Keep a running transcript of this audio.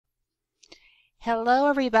Hello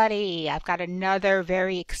everybody! I've got another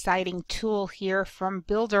very exciting tool here from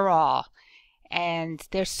Builderall. And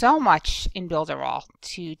there's so much in Builderall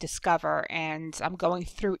to discover, and I'm going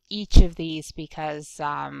through each of these because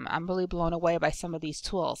I'm really blown away by some of these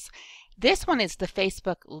tools. This one is the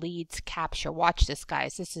Facebook Leads Capture. Watch this,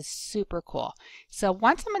 guys. This is super cool. So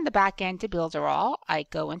once I'm in the back end to Builderall, I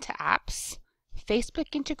go into Apps,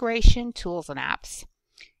 Facebook Integration, Tools and Apps.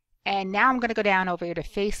 And now I'm going to go down over here to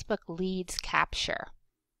Facebook Leads Capture.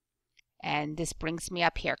 And this brings me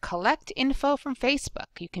up here. Collect info from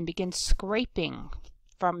Facebook. You can begin scraping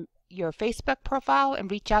from your Facebook profile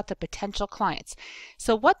and reach out to potential clients.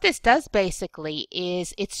 So what this does basically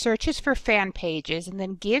is it searches for fan pages and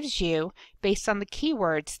then gives you, based on the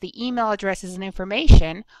keywords, the email addresses and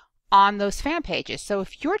information on those fan pages. So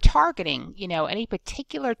if you're targeting, any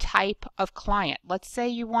particular type of client, let's say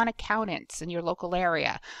you want accountants in your local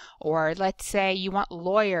area, or let's say you want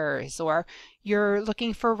lawyers, or you're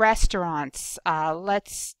looking for restaurants.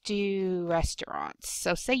 Let's do restaurants.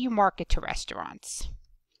 So say you market to restaurants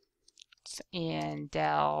in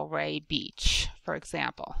Delray Beach, for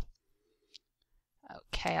example.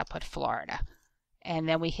 Okay, I'll put Florida. And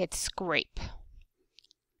then we hit scrape.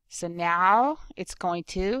 So now it's going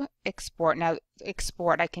to export. Now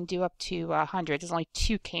export, I can do up to 100. There's only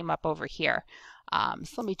 2 came up over here.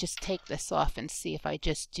 So let me just take this off and see if I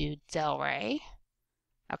just do Delray.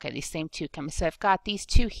 Okay, these same 2 come. So I've got these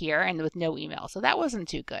 2 here and with no email. So that wasn't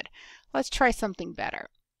too good. Let's try something better.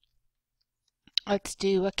 Let's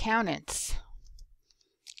do accountants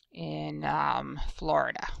in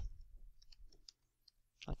Florida.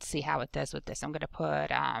 Let's see how it does with this. I'm going to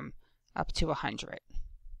put up to 100.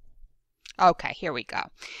 Okay, here we go.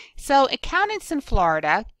 So accountants in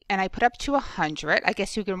Florida, and I put up to 100. I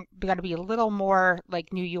guess you're going to be a little more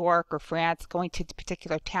like New York or France. Going to a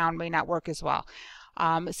particular town may not work as well.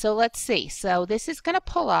 So let's see. So this is going to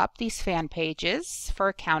pull up these fan pages for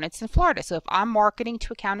accountants in Florida. So if I'm marketing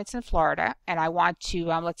to accountants in Florida and I want to,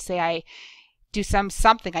 let's say I do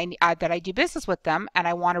something that I do business with them and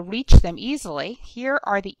I want to reach them easily, here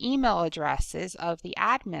are the email addresses of the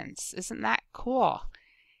admins. Isn't that cool?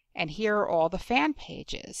 And here are all the fan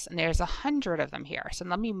pages, and there's 100 of them here. So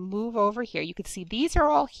let me move over here. You can see these are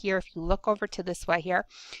all here. If you look over to this way here,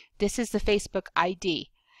 this is the Facebook ID.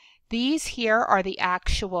 These here are the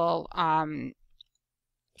actual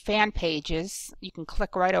fan pages. You can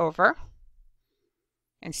click right over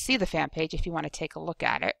and see the fan page if you want to take a look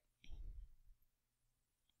at it.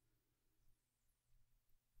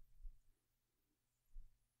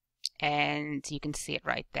 And you can see it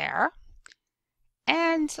right there.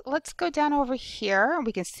 And let's go down over here.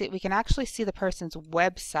 We can actually see the person's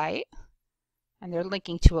website, and they're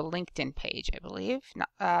linking to a LinkedIn page, I believe.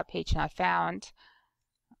 Page not found.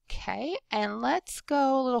 Okay, and let's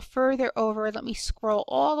go a little further over. Let me scroll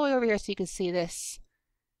all the way over here so you can see this.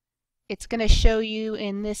 It's going to show you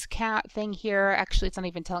in this count thing here. Actually, it's not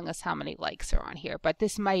even telling us how many likes are on here, but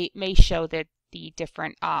this may show that the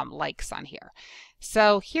different likes on here.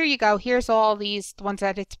 So here you go. Here's all these ones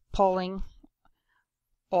that it's pulling.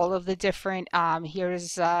 All of the different,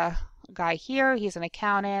 here's a guy here, he's an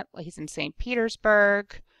accountant, he's in St.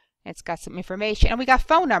 Petersburg. It's got some information, and we got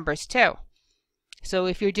phone numbers too. So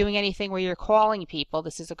if you're doing anything where you're calling people,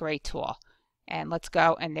 this is a great tool. And let's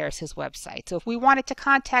go, and there's his website. So if we wanted to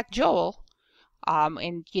contact Joel,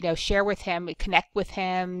 and share with him, connect with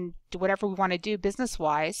him, do whatever we want to do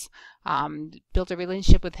business-wise, build a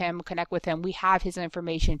relationship with him, connect with him, we have his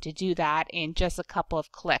information to do that in just a couple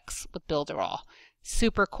of clicks with Builderall.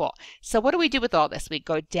 Super cool. So what do we do with all this? We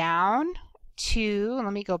go down to,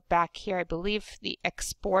 let me go back here, I believe the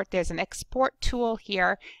export, there's an export tool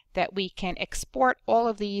here that we can export all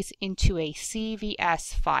of these into a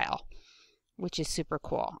CVS file, which is super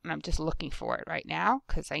cool. And I'm just looking for it right now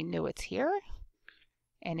because I knew it's here.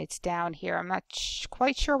 And it's down here. I'm not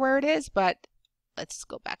quite sure where it is, but let's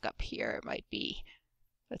go back up here. It might be,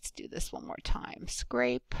 let's do this one more time.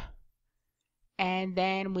 Scrape. And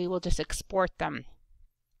then we will just export them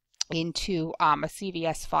into a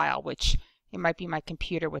CVS file, which it might be my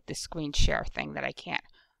computer with the screen share thing that I can't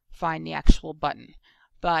find the actual button.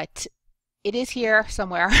 But it is here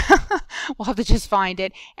somewhere. We'll have to just find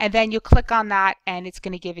it. And then you click on that and it's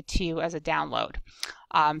going to give it to you as a download.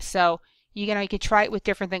 So you can try it with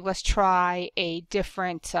different things. Let's try a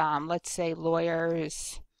different, let's say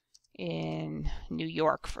lawyers in New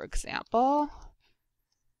York, for example.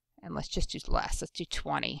 And let's just do less. Let's do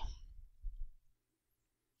 20.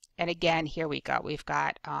 And again, here we go. We've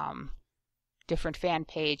got different fan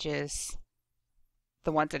pages,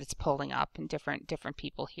 the ones that it's pulling up, and different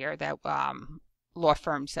people here that law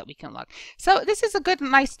firms that we can look. So this is a good,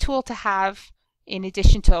 nice tool to have in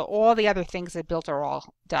addition to all the other things that Builderall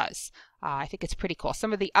does. I think it's pretty cool.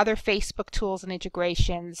 Some of the other Facebook tools and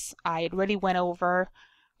integrations I already went over.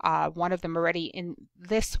 One of them already in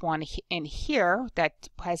this one in here that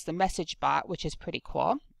has the message bot, which is pretty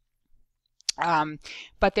cool.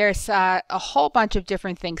 But there's a whole bunch of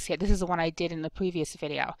different things here. This is the one I did in the previous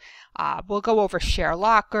video. We'll go over Share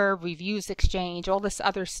Locker, Reviews Exchange, all this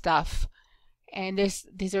other stuff. And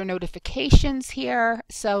these are notifications here.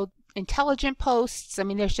 So intelligent posts. I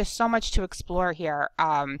mean, there's just so much to explore here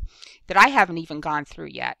that I haven't even gone through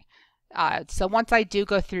yet. So once I do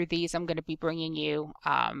go through these, I'm going to be bringing you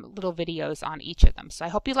little videos on each of them. So I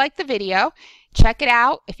hope you liked the video. Check it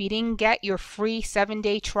out. If you didn't get your free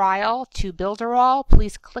 7-day trial to Builderall,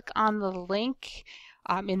 please click on the link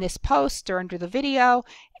in this post or under the video,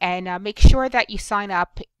 and make sure that you sign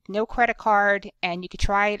up. No credit card, and you can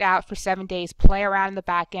try it out for 7 days, play around in the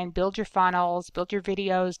back end, build your funnels, build your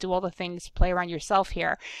videos, do all the things, play around yourself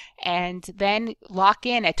here, and then lock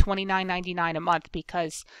in at $29.99 a month,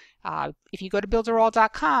 because if you go to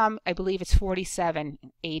builderall.com, I believe it's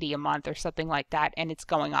 $47.80 a month or something like that, and it's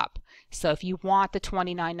going up. So if you want the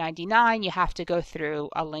 $29.99, you have to go through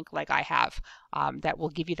a link like I have that will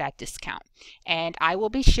give you that discount. And I will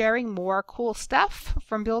be sharing more cool stuff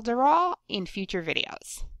from Builderall in future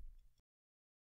videos.